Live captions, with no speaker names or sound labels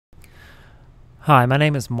Hi, my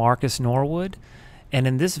name is Marcus Norwood, and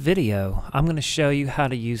in this video I'm going to show you how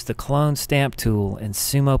to use the clone stamp tool in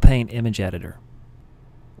Sumopaint image editor.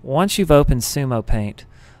 Once you've opened Sumopaint,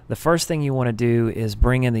 the first thing you want to do is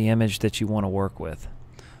bring in the image that you want to work with.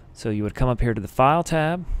 So you would come up here to the File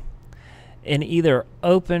tab and either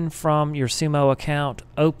open from your Sumo account,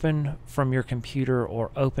 open from your computer, or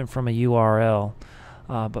open from a URL.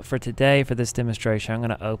 But for today, for this demonstration, I'm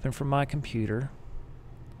going to open from my computer.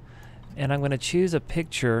 And I'm going to choose a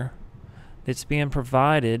picture that's being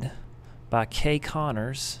provided by K.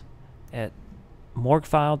 Connors at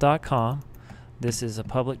morguefile.com. This is a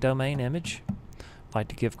public domain image. I'd like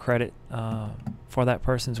to give credit for that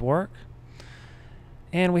person's work.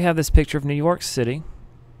 And we have this picture of New York City.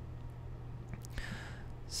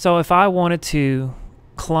 So if I wanted to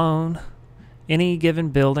clone any given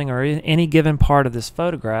building or any given part of this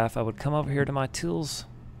photograph, I would come over here to my tools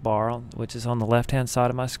bar, which is on the left hand side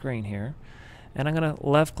of my screen here, and I'm going to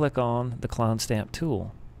left click on the clone stamp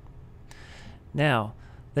tool. Now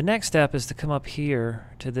the next step is to come up here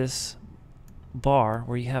to this bar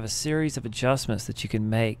where you have a series of adjustments that you can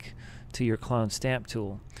make to your clone stamp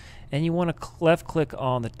tool, and you want to left click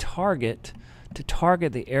on the target to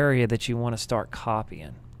target the area that you want to start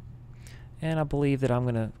copying. And I believe that I'm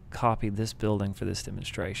going to copy this building for this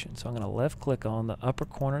demonstration, so I'm going to left click on the upper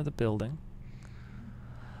corner of the building.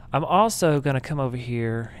 I'm also going to come over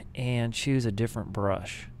here and choose a different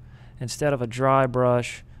brush. Instead of a dry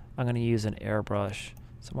brush, I'm going to use an airbrush,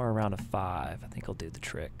 somewhere around a 5. I think it'll do the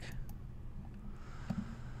trick.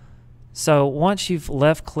 So once you've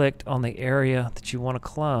left clicked on the area that you want to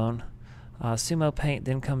clone, Sumopaint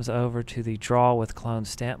then comes over to the Draw with Clone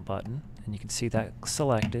Stamp button, and you can see that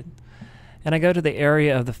selected. And I go to the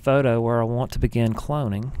area of the photo where I want to begin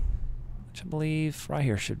cloning, which I believe right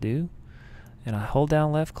here should do. And I hold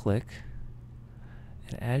down left click,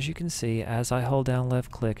 and as you can see, as I hold down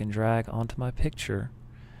left click and drag onto my picture,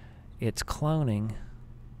 it's cloning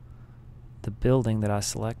the building that I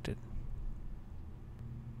selected.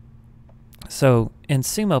 So in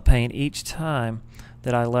Sumopaint, each time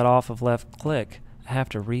that I let off of left click, I have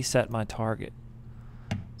to reset my target.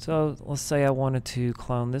 So let's say I wanted to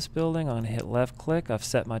clone this building. I'm going to hit left click. I've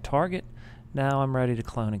set my target. Now I'm ready to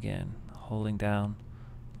clone again, holding down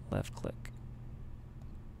left click.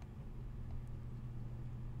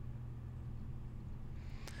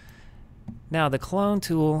 Now the clone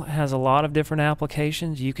tool has a lot of different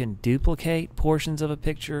applications. You can duplicate portions of a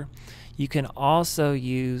picture. You can also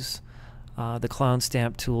use the clone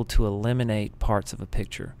stamp tool to eliminate parts of a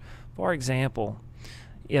picture. For example,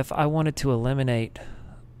 if I wanted to eliminate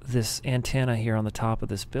this antenna here on the top of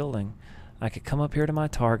this building, I could come up here to my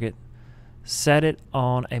target, set it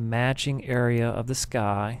on a matching area of the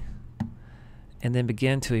sky, and then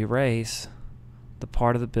begin to erase the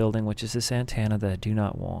part of the building which is this antenna that I do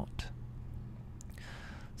not want.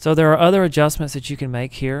 So there are other adjustments that you can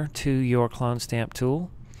make here to your clone stamp tool.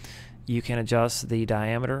 You can adjust the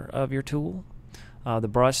diameter of your tool, the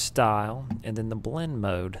brush style, and then the blend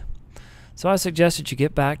mode. So I suggest that you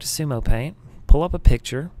get back to Sumopaint, pull up a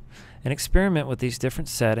picture, and experiment with these different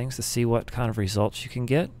settings to see what kind of results you can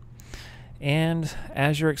get. And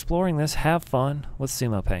as you're exploring this, have fun with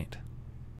Sumopaint.